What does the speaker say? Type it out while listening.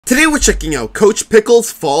Today we're checking out Coach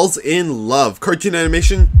Pickles Falls in Love, cartoon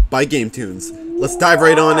animation by GameToons. Let's dive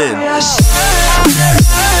right on in.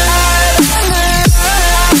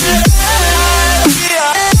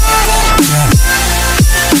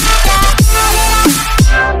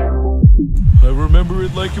 I remember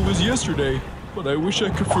it like it was yesterday, but I wish I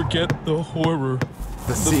could forget the horror,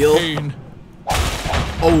 The seal? pain.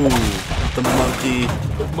 Oh, the monkey.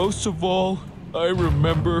 But most of all, I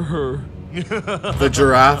remember her. The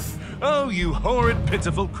giraffe. Oh, you horrid,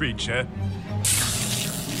 pitiful creature.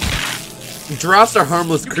 Giraffes are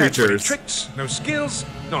harmless You can't do any creatures. tricks, no skills,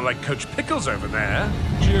 not like Coach Pickles over there.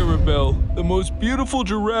 Garabelle, the most beautiful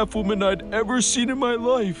giraffe woman I'd ever seen in my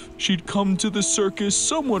life. She'd come to the circus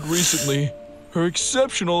somewhat recently. Her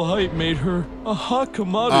exceptional height made her a hot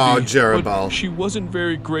commodity. Oh, Garabelle. But she wasn't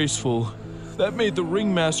very graceful. That made the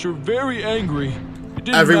ringmaster very angry. It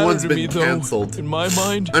didn't Everyone's matter to me, been though. cancelled. In my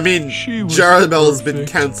mind, I mean, she was Garabelle's been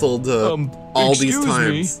perfect. cancelled all these Excuse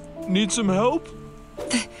times. me, need some help?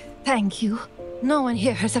 Thank you. No one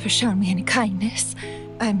here has ever shown me any kindness.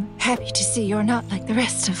 I'm happy to see you're not like the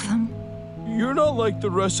rest of them. You're not like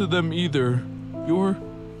the rest of them either. You're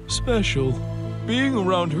special. Being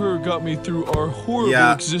around her got me through our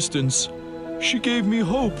horrible existence. She gave me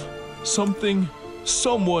hope. Something,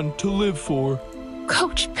 someone to live for.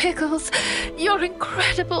 Coach Pickles, you're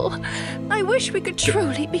incredible. I wish we could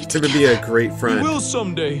truly be Gonna together. be a great We friend. will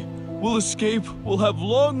someday. We'll escape, we'll have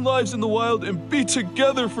long lives in the wild, and be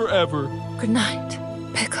together forever. Good night,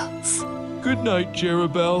 Pickles. Good night,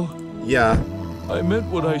 Garabelle. Yeah. I meant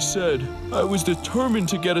what I said. I was determined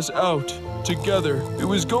to get us out, together. It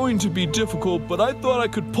was going to be difficult, but I thought I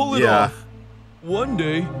could pull it Yeah. off. One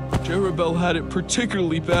day, Garabelle had it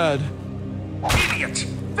particularly bad. Idiot!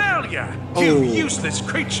 Failure! You Oh. useless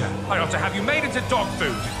creature! I ought to have you made into dog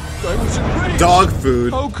food. I was enraged. Dog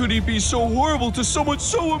food. How could he be so horrible to someone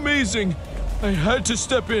so amazing? I had to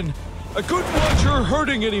step in. I couldn't watch her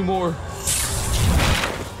hurting anymore.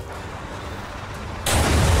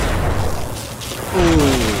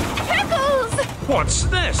 Pickles! What's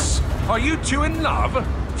this? Are you two in love?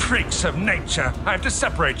 Freaks of nature. I have to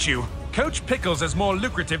separate you. Coach Pickles is more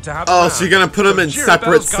lucrative to have Oh, around, so you're gonna put them but in Girabelle's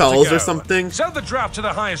separate got to cells go. or something? Sell the draft to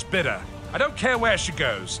the highest bidder. I don't care where she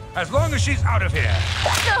goes, as long as she's out of here.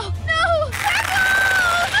 No, no,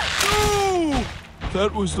 Pickles! No!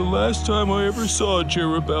 That was the last time I ever saw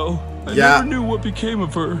Garabelle. I Yeah. never knew what became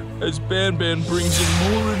of her, as Banban brings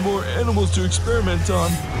in more and more animals to experiment on.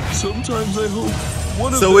 Sometimes I hope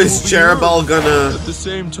one of them So is will be her. Garabelle gonna... At the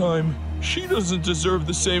same time, she doesn't deserve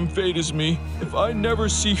the same fate as me. If I never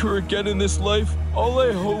see her again in this life, all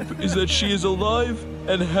I hope is that she is alive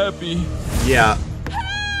and happy. Yeah.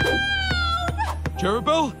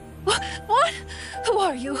 Garabelle? What? Who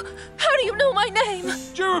are you? How do you know my name?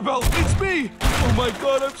 Garabelle, it's me! Oh my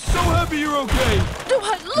god, I'm so happy you're okay! Do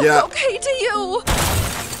I look Yeah. okay to you?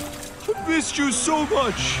 I missed you so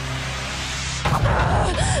much!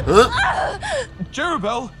 Huh?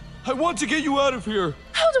 Garabelle, I want to get you out of here!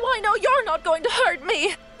 How do I know you're not going to hurt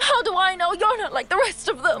me? How do I know you're not like the rest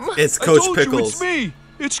of them? It's I Coach told you Pickles. it's me!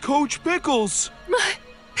 It's Coach Pickles! My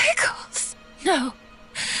Pickles. No,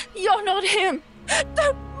 you're not him.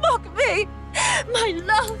 Don't mock me. My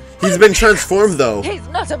love. He's been transformed though. He's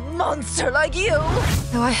not a monster like you.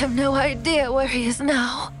 Though I have no idea where he is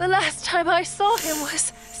now. The last time I saw him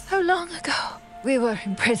was so long ago. We were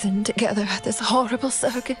imprisoned together at this horrible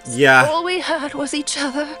circus. Yeah. All we had was each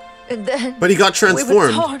other, and then But he got we were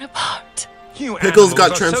transformed. torn apart. You Pickles animals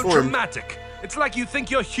got are transformed. so dramatic. It's like you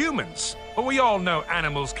think you're humans. But we all know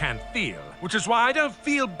animals can't feel, which is why I don't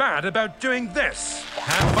feel bad about doing this.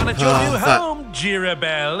 Have fun at your new that- home,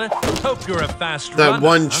 Girabelle. Hope you're a fast That runner.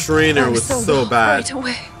 one trainer I was so lost bad. Right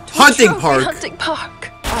away. To Hunting a trophy park. Hunting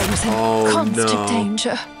park. I was in Oh, constant no.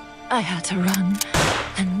 danger. I had to run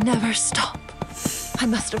and never stop. I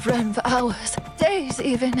must have run for hours, days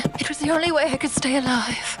even. It was the only way I could stay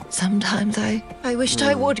alive. Sometimes I wished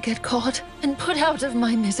I would get caught and put out of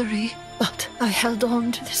my misery. But I held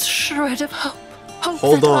on to this shred of hope. Hope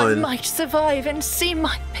Hold that I on. might survive and see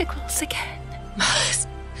my Pickles again. Must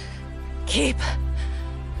keep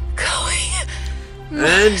going.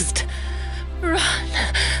 And- Must run.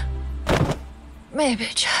 Maybe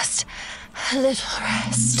just a little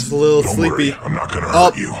rest. Just a little Don't sleepy. worry, I'm not gonna Oh.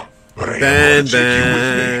 hurt you, but I am gonna take you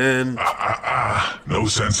with me. Banban. No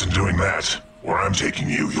sense in doing that. Where I'm taking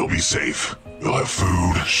you, you'll be safe. You'll have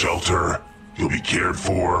food, shelter. You'll be cared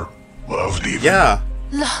for, loved even. Yeah.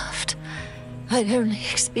 Loved. I'd only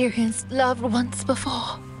experienced love once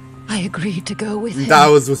before. I agreed to go with him. That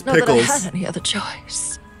was with Not that I Pickles. had any other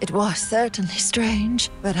choice. It was certainly strange,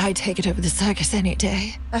 but I'd take it over the circus any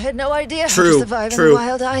day. I had no idea how to True, survive in true. the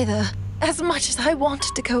wild either. As much as I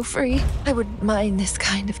wanted to go free, I wouldn't mind this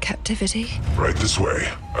kind of captivity. Right this way.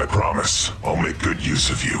 I promise. I'll make good use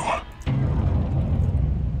of you.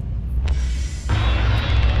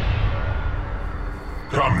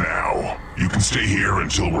 Come now. You can stay here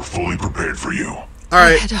until we're fully prepared for you. All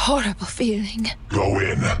I right. had a horrible feeling. Go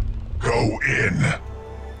in. Go in.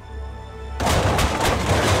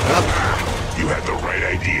 You had the right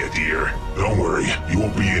idea, dear. Don't worry. You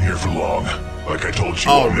won't be in here for long. Like I told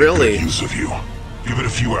you, Oh, I'll make really? good use of you. Give it a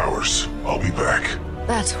few hours. I'll be back.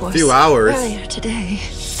 That was Few hours. earlier today.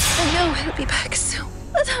 I know he'll be back soon,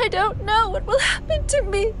 but I don't know what will happen to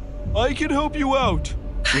me. I can help you out.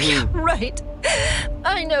 Yeah, right.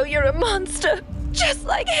 I know you're a monster, just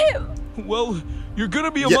like him. Well, you're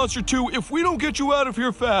gonna be a Yeah. monster too if we don't get you out of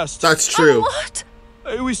here fast. That's true. What?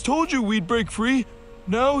 I always told you we'd break free.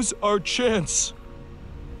 Now's our chance.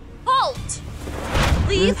 Halt!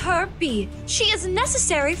 Leave her be. She is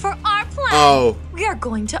necessary for our plan. Oh. We are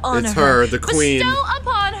going to honor It's her, the queen. Bestow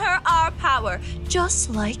upon her our power, just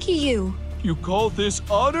like you. You call this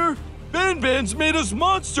honor? Banban's made us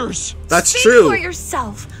monsters. That's Speak true. for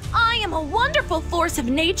yourself. I am a wonderful force of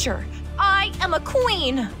nature. I am a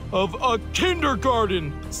queen. Of a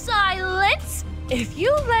kindergarten. Silence! If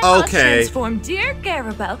you let us Okay. transform dear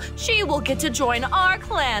Garabelle, she will get to join our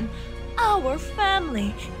clan, our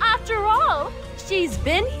family. After all, she's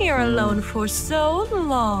been here alone for so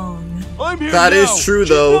long. I'm here That now. is true, She's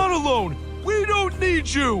though. not alone. We don't need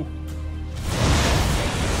you.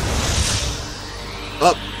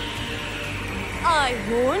 Up. I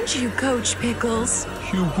warned you, Coach Pickles.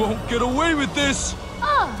 You won't get away with this.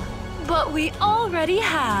 Ah, but we already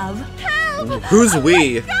have. Help! Who's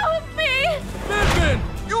we? Let go of me! Banban,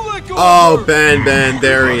 you let go Oh, of her. Banban,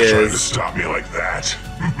 there he You're not trying to is. stop me like that.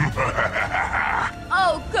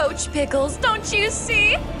 Oh, Coach Pickles, don't you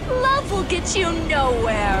see? Love will get you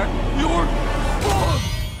nowhere. You're...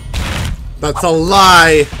 That's a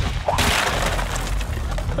lie.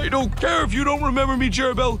 I don't care if you don't remember me,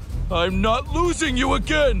 Garabelle. I'm not losing you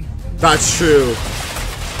again. That's true.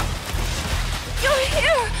 You're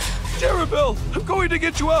here! Garabelle, I'm going to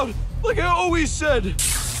get you out, like I always said.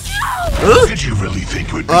 Huh? Did you really think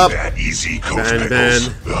it would be Up. that easy, Coach Banban.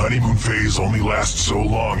 Pickles? The honeymoon phase only lasts so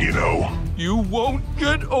long, you know. You won't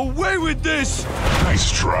get away with this. Nice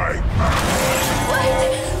try.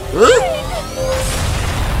 Huh?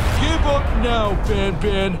 Give up now,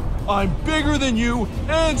 Banban. I'm bigger than you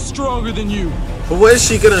and stronger than you. But what is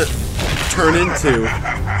she gonna turn into?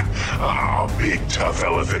 Oh, big tough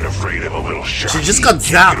elephant afraid of a little shark. She just got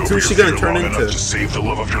zapped. Who's she gonna turn into? To save the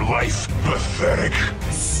love of your life. Pathetic.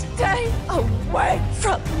 Stay away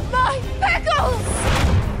from my pickles!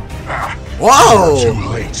 Whoa! Too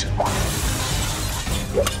late.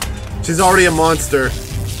 She's already a monster.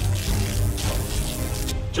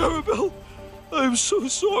 Garabelle, I'm so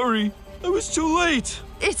sorry. I was too late.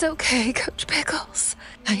 It's okay, Coach Pickles.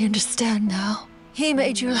 I understand now. He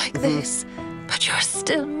made you like this, but you're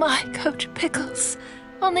still my Coach Pickles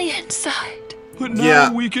on the inside. But now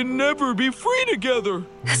Yeah. we can never be free together.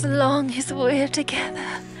 As long as we're together.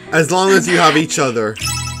 As long as you have each other.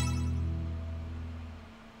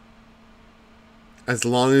 As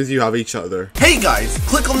long as you have each other. Hey guys,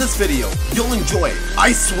 click on this video. You'll enjoy it,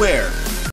 I swear.